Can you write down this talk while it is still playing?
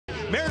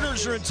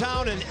Mariners are in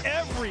town and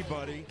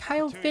everybody.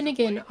 Kyle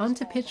Finnegan on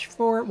to pitch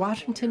for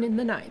Washington in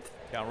the ninth.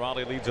 Now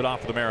Raleigh leads it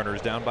off for the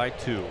Mariners, down by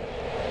 2.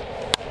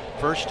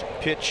 First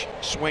pitch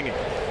swinging.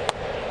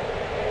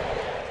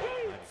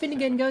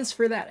 Finnegan goes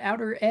for that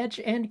outer edge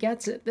and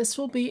gets it. This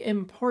will be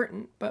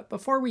important, but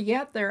before we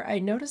get there, I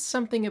noticed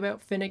something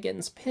about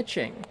Finnegan's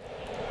pitching.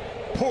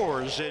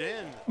 Pours it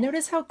in.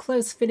 Notice how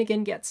close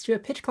Finnegan gets to a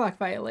pitch clock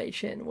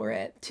violation. We're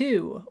at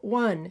 2,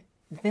 1,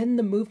 then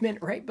the movement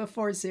right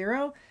before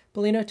 0.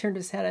 Bellino turned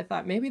his head. I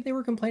thought maybe they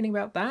were complaining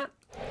about that.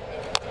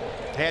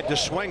 Had to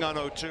swing on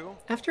 0-2.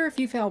 After a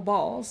few foul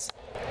balls,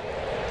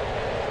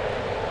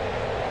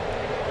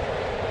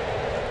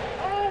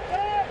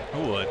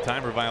 Ooh, a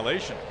timer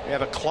violation. We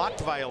have a clock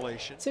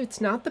violation. so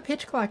it's not the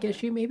pitch clock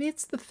issue, maybe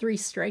it's the 3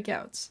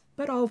 strikeouts.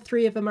 But all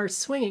 3 of them are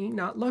swinging,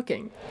 not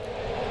looking.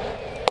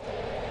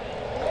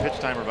 Pitch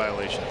timer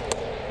violation.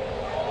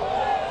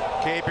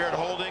 K-Beard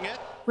holding it.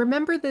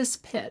 Remember this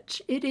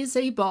pitch. It is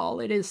a ball.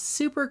 It is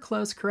super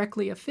close,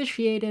 correctly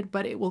officiated,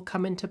 but it will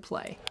come into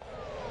play.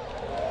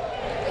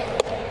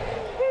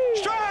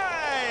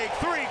 Strike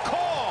 3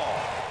 call.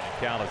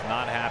 Cal is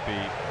not happy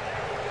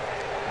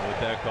with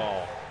that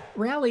call.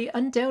 Raleigh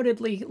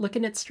undoubtedly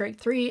looking at strike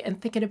 3 and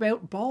thinking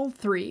about ball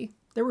 3.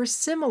 They were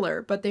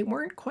similar, but they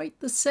weren't quite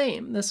the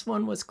same. This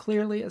one was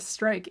clearly a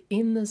strike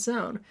in the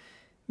zone.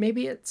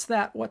 Maybe it's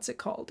that, what's it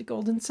called,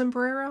 golden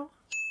sombrero?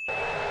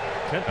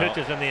 10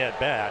 pitches in the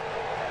at-bat.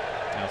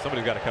 Now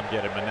somebody's got to come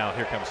get him, and now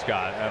here comes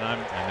Scott. And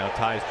I know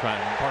Ty's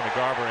trying, pardon me,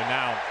 Garber, and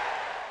now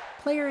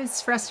Player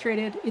is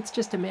frustrated. It's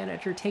just a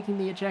manager taking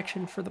the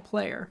ejection for the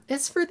player.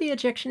 As for the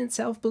ejection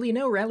itself,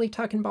 Bellino, Raleigh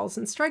talking balls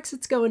and strikes.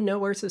 It's going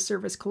nowhere, so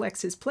Servais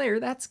collects his player.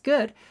 That's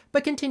good,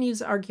 but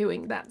continues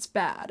arguing that's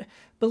bad.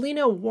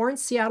 Bellino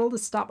warns Seattle to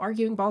stop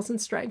arguing balls and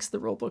strikes. The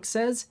rulebook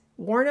says,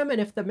 warn them, and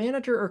if the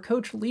manager or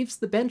coach leaves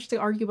the bench to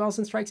argue balls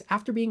and strikes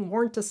after being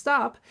warned to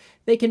stop,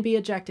 they can be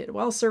ejected.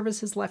 Well, Servais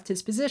has left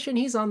his position.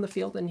 He's on the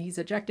field, and he's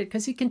ejected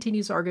because he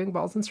continues arguing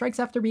balls and strikes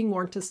after being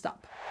warned to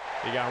stop.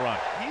 he got run.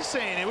 He's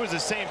saying it was the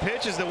same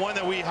pitch as the one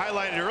that we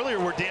highlighted earlier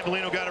where Dan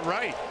Bellino got it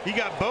right. He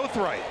got both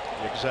right.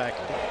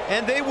 Exactly.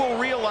 And they will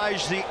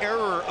realize the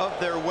error of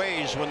their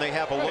ways when they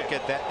have a look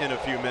at that in a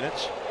few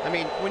minutes. I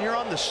mean, when you're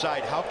on the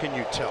side, how can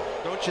you tell?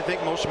 Don't you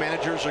think most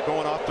managers are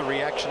going off the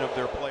reaction of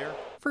their player?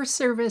 For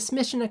Servais,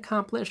 mission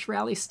accomplished.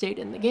 Raleigh stayed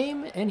in the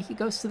game, and he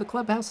goes to the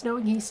clubhouse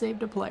knowing he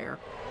saved a player.